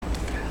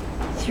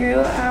through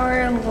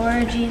our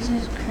Lord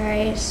Jesus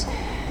Christ,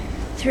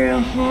 through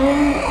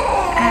whom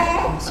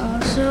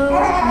also we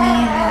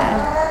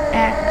have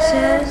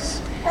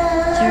access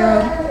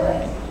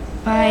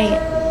by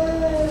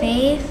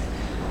faith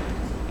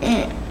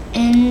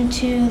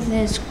into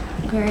this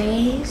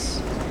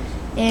grace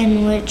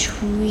in which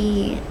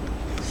we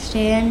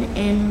stand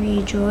and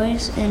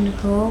rejoice in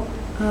hope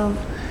of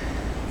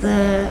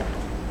the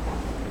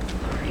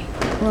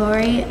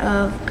glory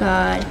of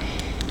God.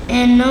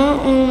 And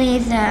not only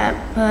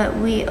that, but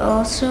we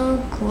also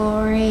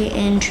glory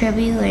in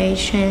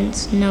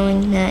tribulations,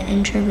 knowing that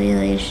in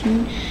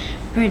tribulation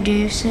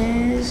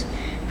produces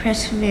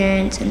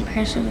perseverance, and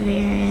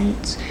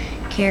perseverance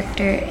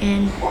character,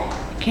 and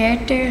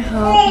character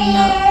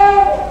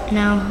hope.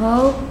 Now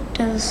hope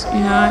does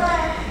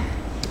not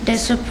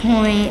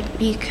disappoint,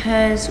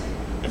 because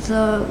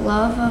the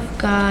love of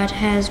God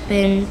has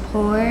been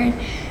poured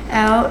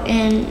out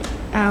in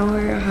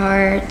our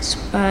hearts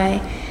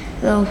by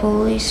the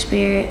Holy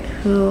Spirit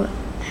who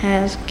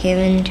has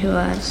given to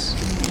us.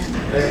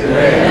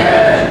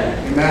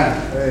 Amen.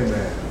 Amen.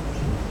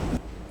 Amen.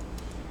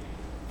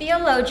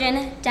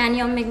 Theologian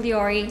Daniel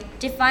Migliore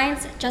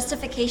defines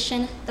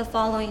justification the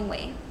following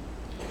way.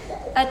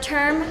 A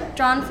term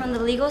drawn from the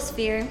legal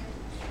sphere,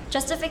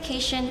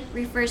 justification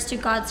refers to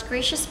God's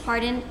gracious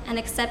pardon and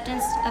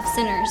acceptance of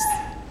sinners,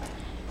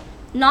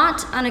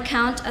 not on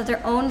account of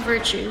their own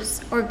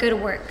virtues or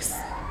good works,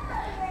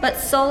 but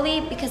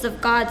solely because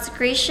of God's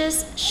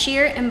gracious,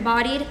 sheer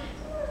embodied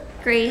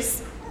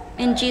grace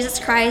in Jesus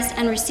Christ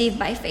and received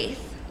by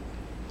faith.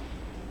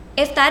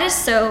 If that is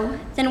so,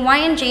 then why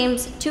in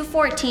James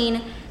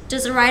 2:14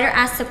 does the writer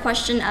ask the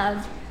question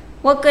of,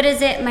 "What good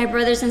is it, my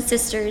brothers and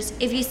sisters,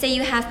 if you say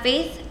you have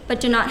faith but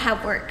do not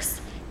have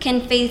works?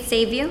 Can faith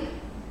save you?"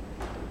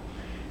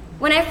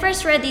 When I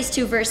first read these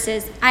two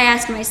verses, I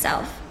asked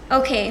myself,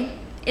 okay,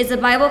 is the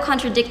Bible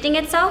contradicting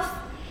itself?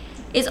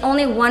 Is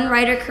only one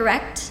writer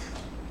correct?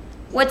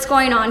 What's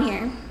going on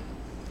here?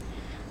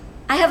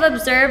 I have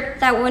observed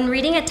that when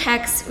reading a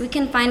text, we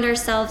can find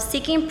ourselves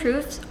seeking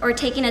proofs or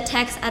taking a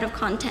text out of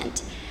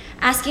content,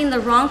 asking the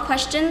wrong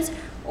questions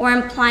or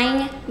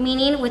implying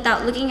meaning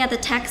without looking at the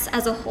text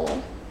as a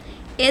whole.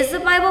 Is the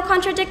Bible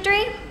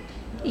contradictory?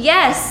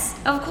 Yes,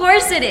 of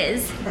course it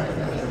is.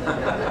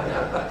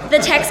 The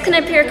text can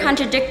appear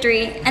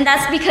contradictory, and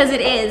that's because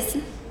it is.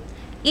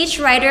 Each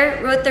writer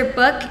wrote their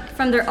book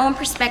from their own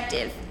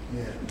perspective.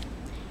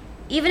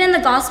 Even in the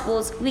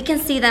Gospels, we can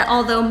see that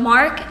although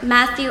Mark,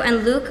 Matthew,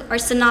 and Luke are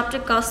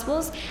synoptic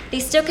Gospels, they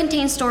still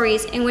contain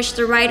stories in which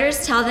the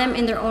writers tell them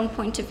in their own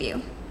point of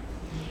view.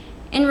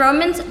 In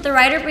Romans, the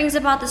writer brings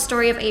about the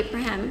story of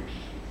Abraham,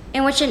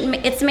 in which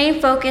its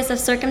main focus of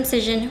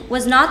circumcision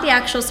was not the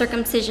actual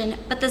circumcision,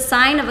 but the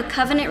sign of a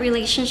covenant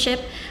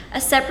relationship,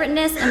 a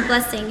separateness and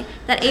blessing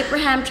that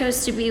Abraham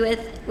chose to be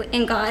with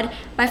in God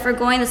by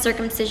foregoing the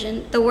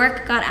circumcision, the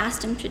work God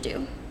asked him to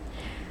do.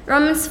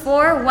 Romans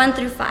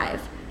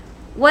 4:1-5.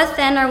 What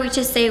then are we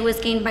to say was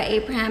gained by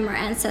Abraham, our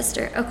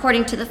ancestor,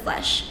 according to the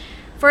flesh?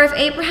 For if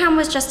Abraham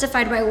was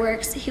justified by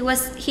works,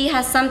 he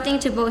has something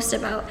to boast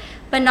about,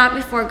 but not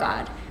before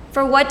God.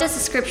 For what does the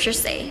scripture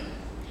say?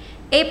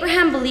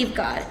 Abraham believed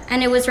God,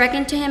 and it was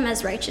reckoned to him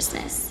as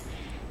righteousness.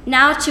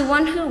 Now to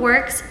one who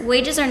works,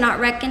 wages are not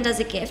reckoned as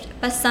a gift,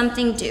 but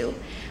something due.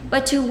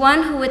 But to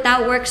one who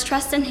without works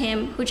trusts in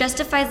him, who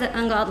justifies the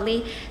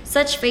ungodly,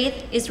 such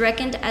faith is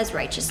reckoned as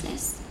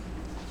righteousness.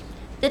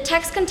 The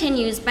text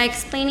continues by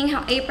explaining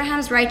how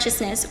Abraham's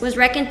righteousness was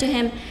reckoned to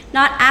him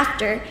not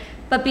after,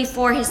 but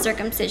before his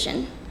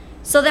circumcision.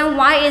 So then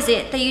why is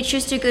it that you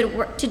choose to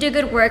do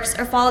good works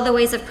or follow the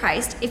ways of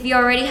Christ if you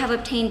already have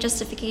obtained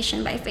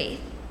justification by faith?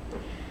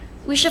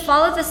 We should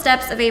follow the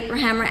steps of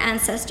Abraham, our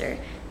ancestor,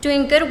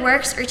 doing good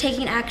works or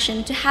taking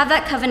action to have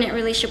that covenant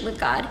relationship with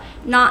God,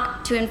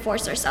 not to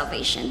enforce our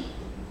salvation.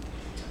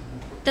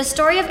 The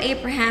story of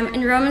Abraham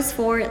in Romans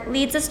 4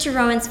 leads us to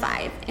Romans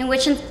 5, in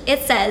which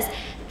it says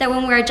that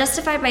when we are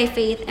justified by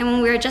faith, and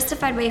when we are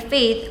justified by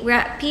faith, we're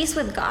at peace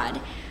with God.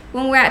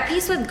 When we're at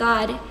peace with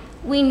God,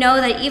 we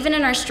know that even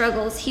in our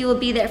struggles, He will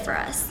be there for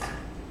us.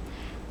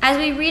 As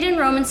we read in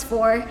Romans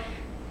 4,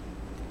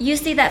 you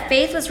see that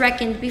faith was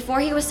reckoned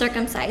before he was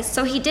circumcised,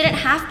 so he didn't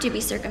have to be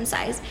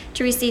circumcised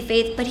to receive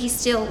faith, but he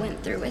still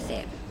went through with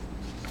it.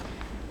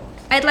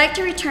 I'd like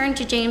to return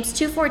to James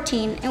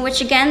 2:14, in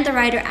which again the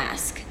writer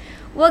asks,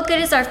 "What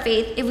good is our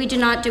faith if we do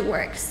not do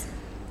works?"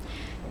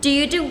 Do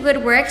you do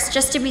good works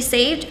just to be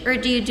saved, or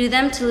do you do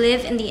them to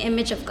live in the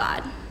image of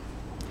God?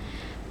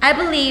 I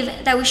believe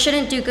that we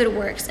shouldn't do good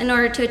works in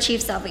order to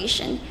achieve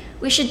salvation.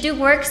 We should do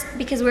works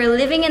because we're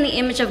living in the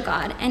image of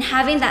God and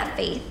having that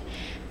faith.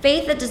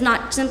 Faith that does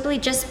not simply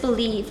just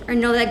believe or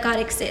know that God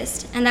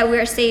exists and that we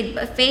are saved,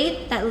 but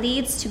faith that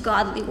leads to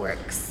godly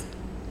works.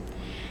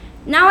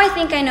 Now I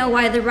think I know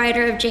why the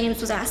writer of James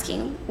was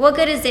asking, "What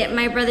good is it,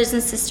 my brothers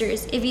and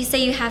sisters, if you say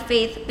you have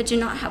faith but do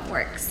not have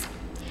works?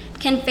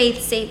 Can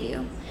faith save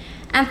you?"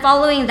 And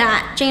following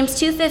that, James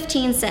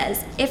 2:15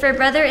 says, "If your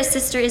brother or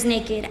sister is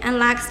naked and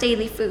lacks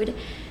daily food,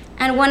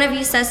 and one of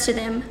you says to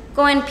them,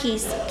 'Go in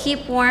peace,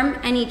 keep warm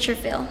and eat your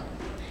fill,'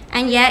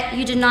 and yet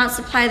you do not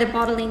supply their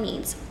bodily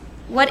needs.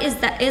 What is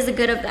the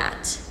good of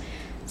that?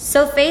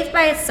 So faith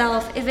by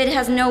itself, if it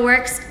has no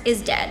works,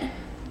 is dead.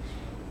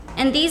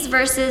 In these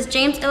verses,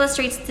 James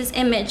illustrates this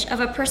image of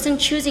a person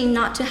choosing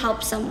not to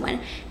help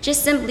someone,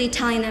 just simply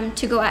telling them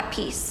to go at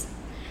peace.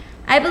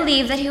 I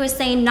believe that he was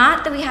saying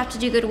not that we have to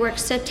do good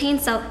works to obtain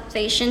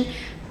salvation,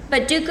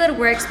 but do good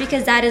works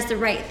because that is the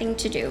right thing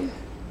to do.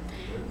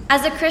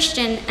 As a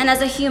Christian and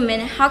as a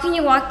human, how can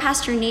you walk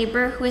past your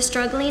neighbor who is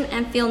struggling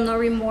and feel no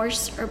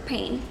remorse or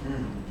pain?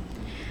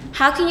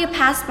 How can you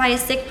pass by a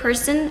sick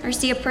person or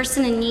see a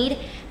person in need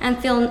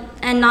and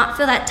not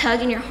feel that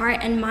tug in your heart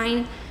and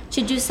mind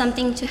to do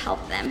something to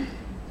help them?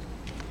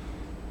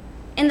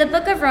 In the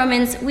book of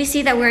Romans, we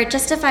see that we're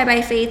justified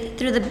by faith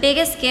through the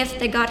biggest gift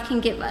that God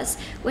can give us,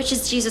 which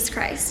is Jesus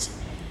Christ.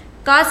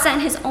 God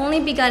sent his only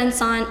begotten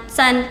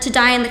Son to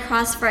die on the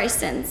cross for our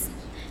sins.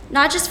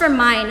 Not just for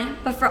mine,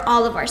 but for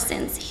all of our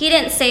sins. He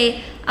didn't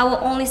say, I will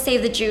only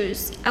save the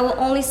Jews, I will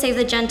only save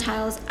the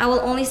Gentiles, I will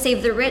only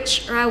save the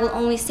rich, or I will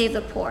only save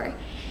the poor.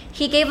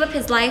 He gave up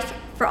his life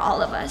for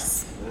all of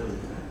us.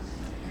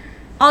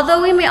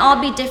 Although we may all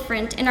be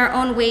different in our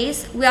own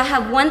ways, we all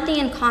have one thing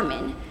in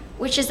common,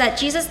 which is that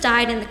Jesus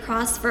died on the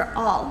cross for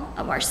all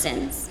of our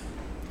sins.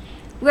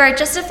 We are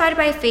justified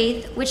by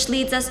faith, which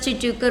leads us to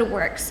do good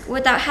works,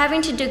 without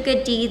having to do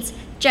good deeds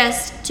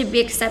just to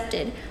be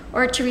accepted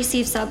or to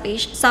receive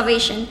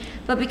salvation,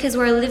 but because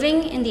we're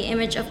living in the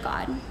image of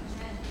God.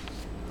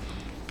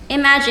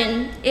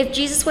 Imagine if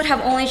Jesus would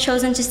have only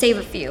chosen to save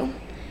a few.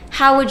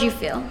 How would you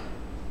feel?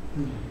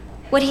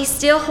 Would he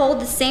still hold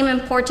the same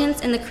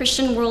importance in the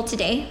Christian world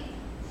today?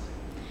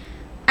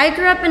 I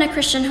grew up in a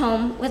Christian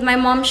home with my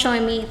mom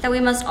showing me that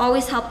we must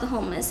always help the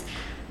homeless,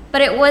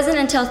 but it wasn't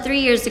until 3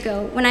 years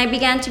ago when I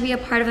began to be a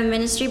part of a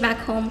ministry back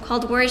home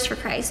called Warriors for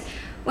Christ,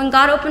 when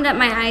God opened up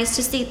my eyes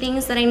to see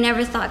things that I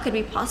never thought could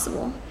be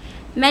possible.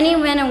 Many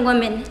men and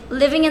women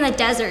living in the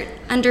desert,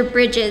 under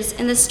bridges,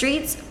 in the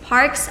streets,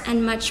 parks,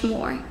 and much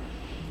more.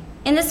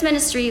 In this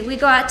ministry, we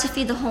go out to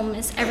feed the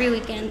homeless every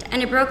weekend,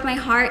 and it broke my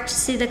heart to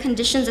see the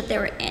conditions that they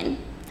were in.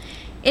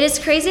 It is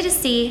crazy to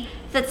see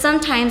that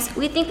sometimes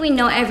we think we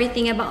know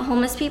everything about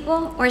homeless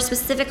people or a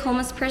specific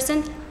homeless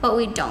person, but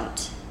we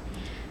don't,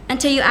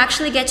 until you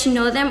actually get to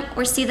know them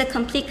or see the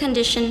complete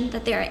condition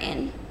that they are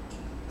in.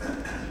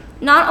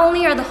 Not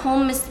only are the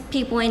homeless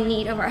people in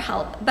need of our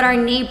help, but our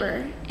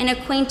neighbor, an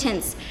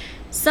acquaintance,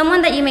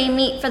 someone that you may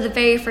meet for the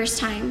very first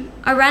time,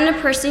 a random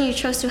person you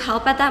chose to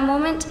help at that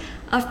moment,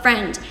 a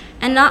friend,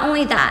 and not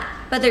only that,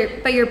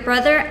 but your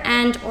brother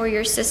and or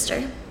your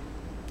sister.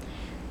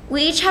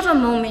 We each have a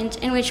moment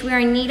in which we are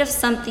in need of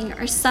something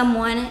or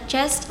someone,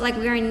 just like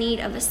we are in need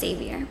of a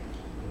Savior.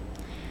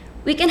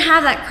 We can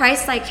have that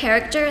Christ-like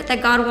character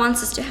that God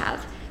wants us to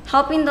have,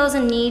 helping those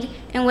in need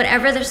in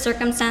whatever their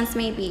circumstance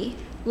may be,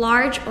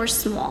 large or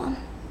small.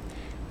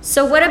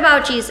 So what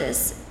about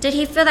Jesus? Did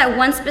he feel that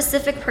one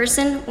specific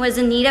person was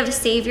in need of a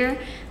Savior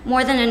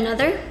more than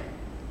another?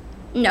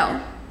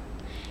 No.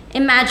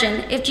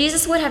 Imagine if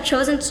Jesus wouldn't have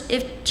chosen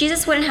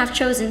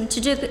to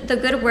do the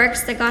good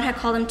works that God had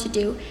called him to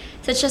do,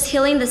 such as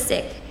healing the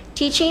sick,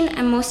 teaching,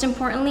 and most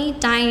importantly,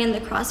 dying on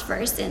the cross for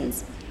our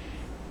sins.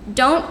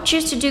 Don't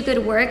choose to do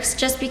good works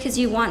just because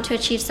you want to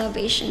achieve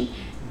salvation.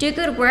 Do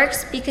good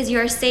works because you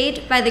are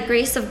saved by the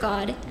grace of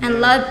God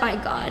and loved by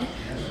God,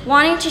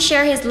 wanting to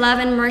share his love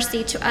and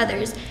mercy to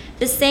others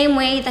the same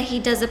way that he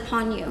does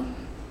upon you.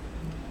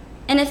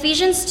 In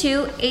Ephesians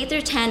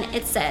 2:8-10,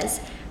 it says,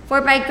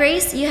 "For by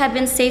grace you have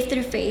been saved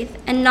through faith,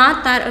 and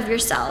not that of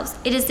yourselves.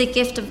 It is the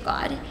gift of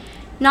God,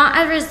 not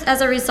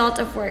as a result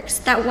of works,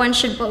 that one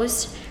should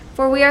boast.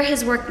 For we are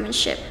his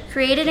workmanship,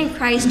 created in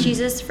Christ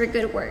Jesus for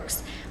good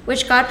works,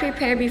 which God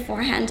prepared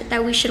beforehand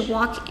that we should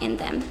walk in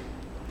them."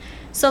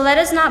 So let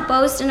us not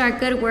boast in our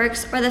good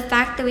works or the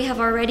fact that we have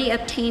already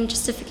obtained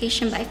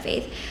justification by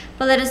faith,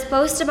 but let us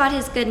boast about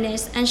his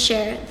goodness and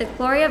share the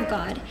glory of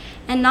God.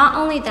 And not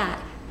only that,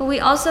 but we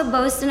also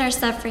boast in our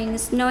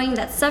sufferings, knowing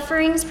that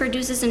sufferings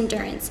produces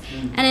endurance,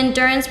 and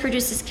endurance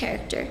produces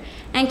character,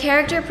 and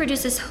character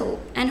produces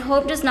hope, and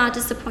hope does not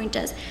disappoint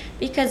us,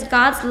 because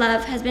God's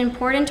love has been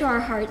poured into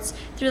our hearts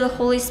through the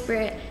Holy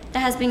Spirit that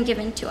has been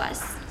given to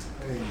us.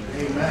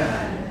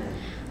 Amen.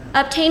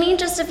 Obtaining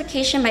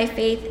justification by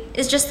faith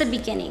is just the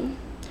beginning.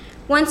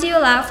 Once you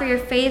allow for your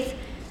faith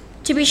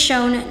to be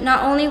shown,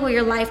 not only will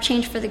your life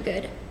change for the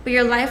good, but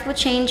your life will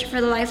change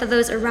for the life of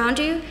those around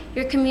you,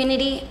 your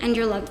community, and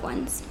your loved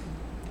ones.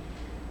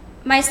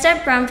 My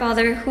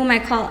step-grandfather, whom I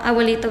call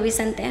Abuelito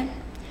Vicente,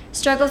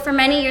 struggled for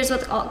many years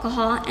with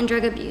alcohol and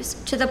drug abuse,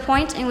 to the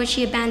point in which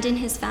he abandoned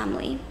his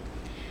family.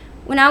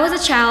 When I was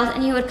a child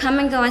and he would come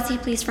and go as he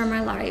pleased from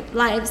our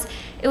lives,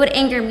 it would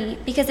anger me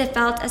because it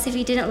felt as if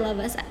he didn't love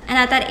us, and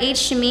at that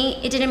age, to me,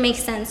 it didn't make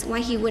sense why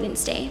he wouldn't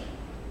stay.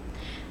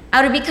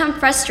 I would become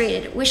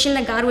frustrated, wishing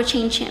that God would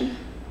change him.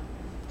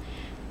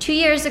 2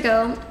 years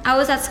ago, I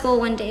was at school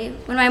one day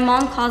when my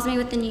mom calls me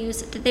with the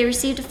news that they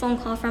received a phone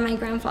call from my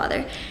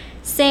grandfather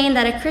saying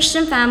that a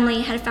Christian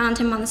family had found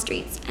him on the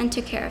streets and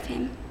took care of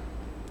him.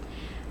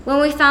 When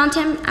we found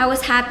him, I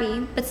was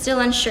happy, but still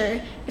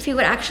unsure if he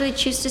would actually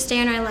choose to stay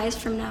in our lives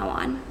from now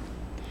on.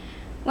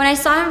 When I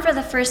saw him for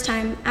the first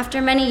time, after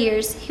many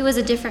years, he was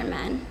a different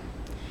man.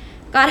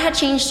 God had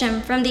changed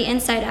him from the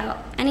inside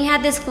out, and he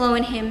had this glow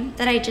in him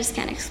that I just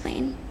can't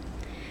explain.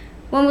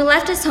 When we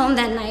left his home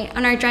that night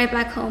on our drive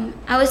back home,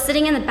 I was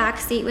sitting in the back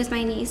seat with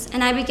my niece,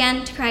 and I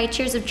began to cry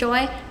tears of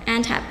joy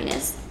and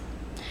happiness.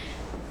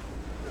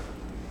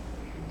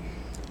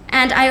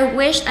 And I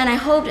wished and I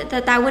hoped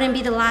that that wouldn't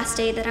be the last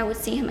day that I would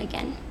see him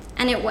again,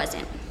 and it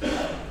wasn't.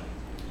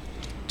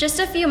 Just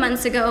a few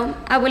months ago,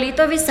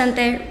 Abuelito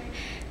Vicente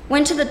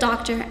went to the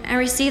doctor and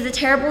received the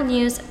terrible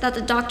news that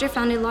the doctor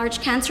found a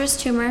large cancerous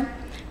tumor,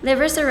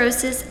 liver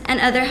cirrhosis,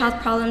 and other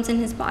health problems in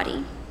his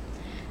body.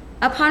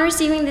 Upon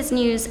receiving this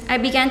news, I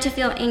began to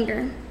feel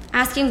anger,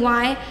 asking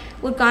why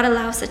would God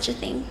allow such a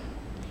thing?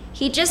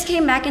 He just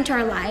came back into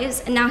our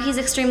lives, and now he's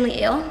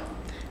extremely ill.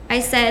 I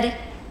said,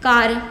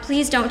 God,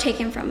 please don't take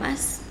him from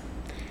us.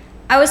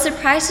 I was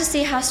surprised to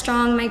see how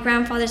strong my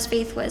grandfather's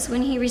faith was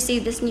when he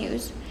received this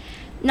news,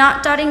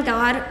 not doubting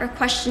God or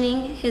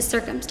questioning his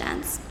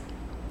circumstance.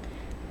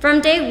 From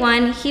day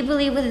one, he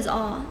believed with his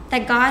all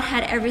that God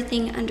had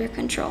everything under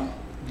control.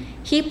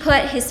 He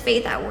put his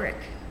faith at work.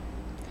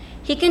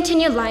 He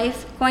continued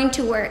life, going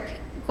to work,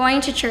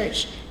 going to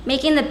church,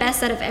 making the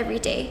best out of every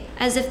day,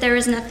 as if there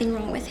was nothing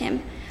wrong with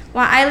him,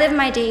 while I lived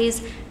my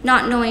days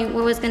not knowing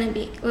what was going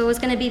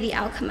to be the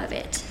outcome of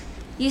it.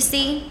 You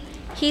see,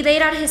 he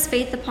laid out his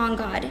faith upon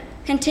God,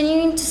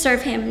 continuing to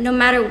serve him no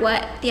matter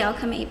what the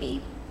outcome may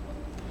be.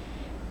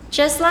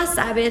 Just last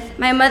Sabbath,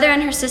 my mother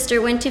and her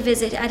sister went to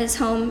visit at his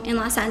home in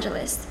Los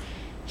Angeles.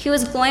 He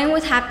was glowing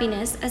with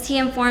happiness as he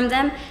informed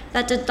them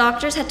that the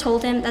doctors had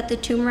told him that the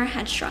tumor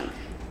had shrunk.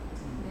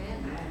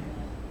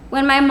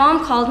 When my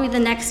mom called me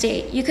the next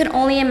day, you could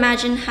only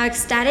imagine how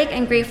ecstatic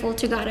and grateful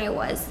to God I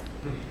was.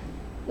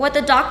 What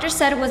the doctor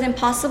said was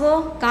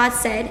impossible, God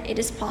said it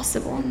is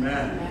possible.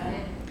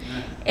 Amen.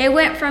 It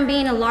went from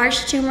being a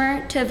large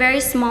tumor to a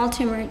very small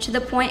tumor to the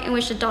point in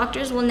which the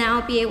doctors will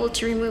now be able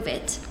to remove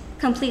it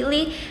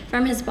completely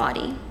from his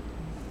body.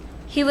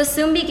 He will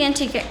soon begin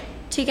to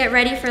get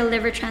ready for a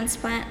liver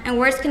transplant, and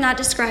words cannot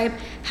describe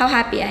how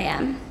happy I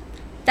am.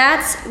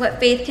 That's what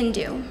faith can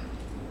do.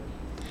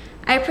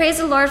 I praise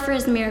the Lord for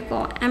his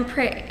miracle and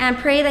pray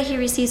that he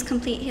receives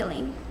complete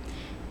healing.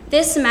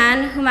 This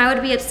man, whom I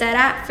would be upset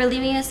at for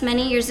leaving us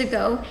many years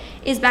ago,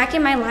 is back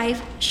in my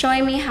life,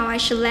 showing me how I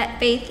should let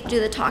faith do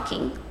the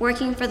talking,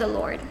 working for the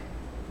Lord.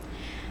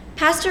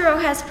 Pastor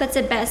Rojas puts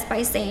it best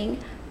by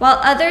saying, while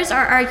others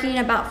are arguing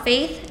about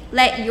faith,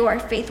 let your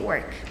faith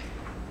work.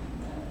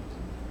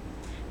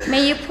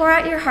 May you pour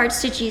out your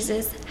hearts to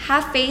Jesus,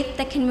 have faith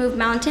that can move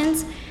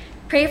mountains,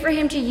 pray for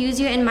him to use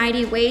you in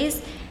mighty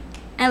ways,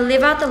 and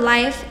live out the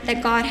life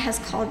that God has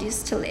called you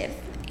to live.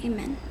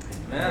 Amen.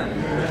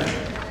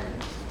 Amen.